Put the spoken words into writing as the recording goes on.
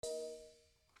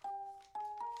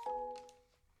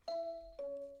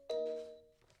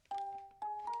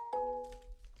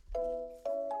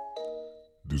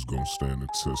This gon' stand the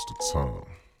test of time.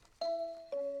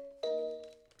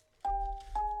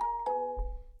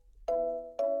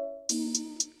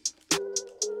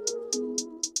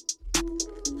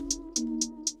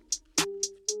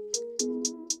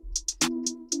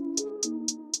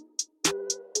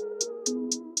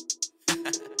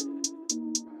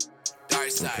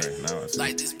 Okay, now I see.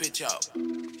 Light this bitch up.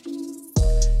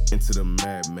 Into the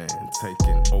madman,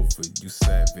 taking over, you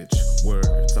savage.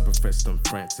 Words, I profess them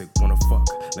frantic. Wanna fuck,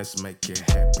 let's make it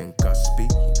happen.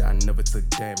 Godspeed, I never took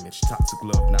damage. Toxic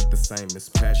love, not the same as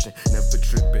passion. Never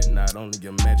tripping, not only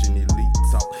imagine elite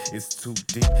talk. It's too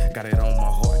deep, got it on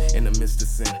my heart. In the midst of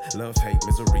sin, love, hate,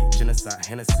 misery, genocide,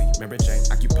 Hennessy. Mary Jane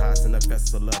occupies in a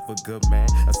vessel of a good man.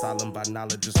 Asylum by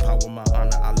knowledge is power, my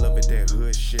honor. I love it, that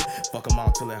hood shit. Fuck them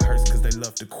all till it hurts, cause they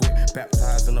love to quit.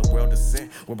 Baptized in a world of sin.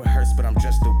 We're rehearsed, but I'm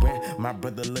just a win. My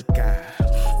brother, look out.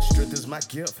 Strength is my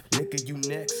gift, nigga, you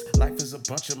next. Life is a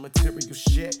bunch of material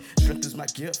shit. Strength is my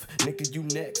gift, nigga, you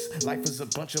next. Life is a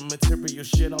bunch of material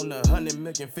shit on 100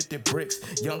 million 50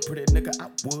 bricks. Young pretty nigga, I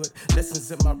would.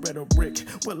 Lessons in my rhetoric.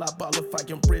 Will I ball if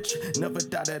I am rich? Never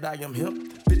doubt that I am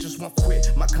him. Bitches won't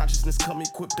quit. My consciousness come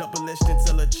equipped, double-edged,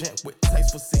 intelligent, with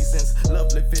tasteful seasons,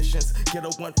 lovely visions. Get a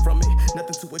one from me,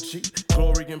 nothing to achieve.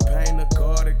 Glory and pain, the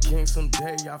God, a king.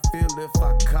 Someday I feel if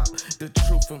I cop the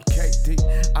truth from KD.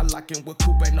 I like it with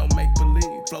coupe, ain't no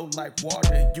make-believe. Flow like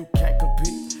water, you can't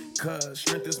compete. Cause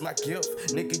strength is my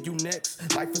gift, nigga, you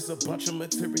next. Life is a bunch of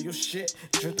material shit.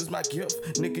 Strength is my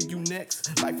gift, nigga, you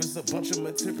next. Life is a bunch of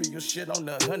material shit on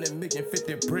 100 million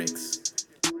 50 bricks.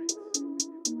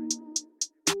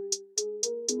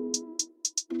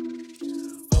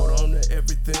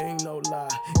 Everything, no lie.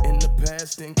 In the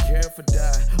past, didn't care for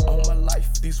die. All my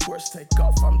life, these words take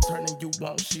off. I'm turning you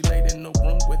on. She laid in the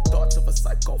room with thoughts of a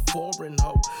psycho foreign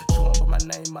hoe. Drawn by my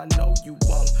name, I know you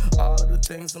won't. All of the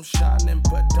things I'm shining,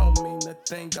 but don't mean a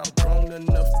thing. I'm grown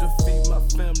enough to feed my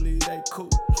family, they cool.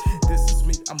 This is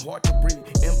me, I'm hard to breathe.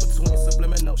 In between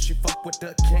subliminal, she fuck with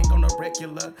the king on a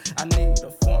regular. I need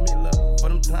a formula for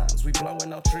them times we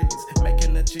blowing on trees,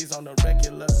 making the cheese on the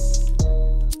regular.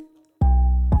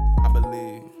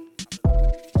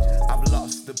 I've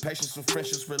lost the patience with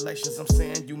friendships, relations. I'm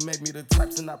saying you made me the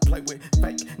types and I play with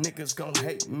fake niggas gon'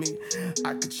 hate me.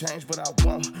 I could change but I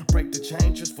won't break the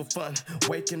chain just for fun.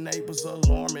 Waking neighbors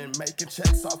alarming, making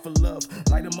checks off of love.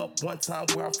 Light them up one time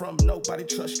where I'm from, nobody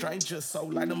trust strangers. So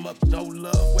light them up, no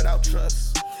love without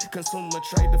trust. Consumer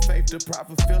trade the faith, the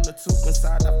profit, feel the tooth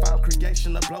inside. I found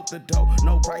creation, I blow the dough.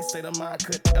 No right state of mind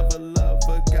could ever love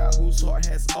a guy whose heart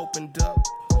has opened up.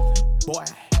 Boy,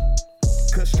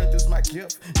 cause strength is my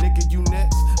gift, nigga, you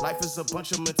next. Life is a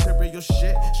bunch of material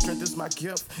shit. Strength is my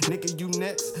gift, nigga, you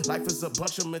next. Life is a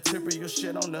bunch of material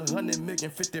shit on 100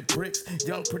 million 50 bricks.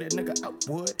 Young pretty nigga, I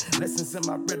would. Lessons in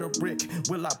my rhetoric.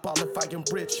 Will I ball if I am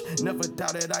rich? Never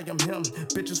doubted I am him.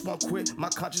 Bitches won't quit. My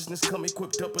consciousness come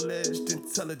equipped, double-edged,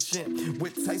 intelligent,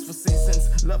 with tasteful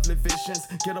seasons, lovely visions.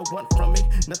 Get a one from me,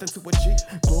 nothing to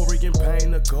achieve. Glory and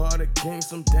pain, the God, a king.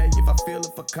 Someday, if I feel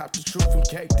if I cop the truth from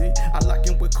KD. I like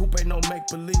it with coupe, ain't no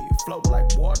make-believe. Flow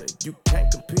like water, you can't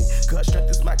compete. Cause strength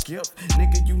is my gift,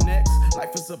 nigga, you next.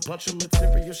 Life is a bunch of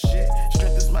material shit.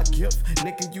 Strength is my gift,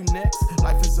 nigga, you next.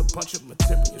 Life is a bunch of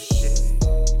material shit.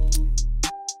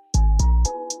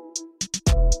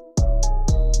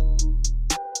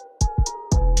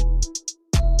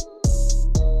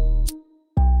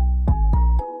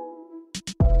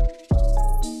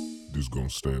 This gon'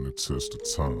 stand the test of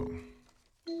time.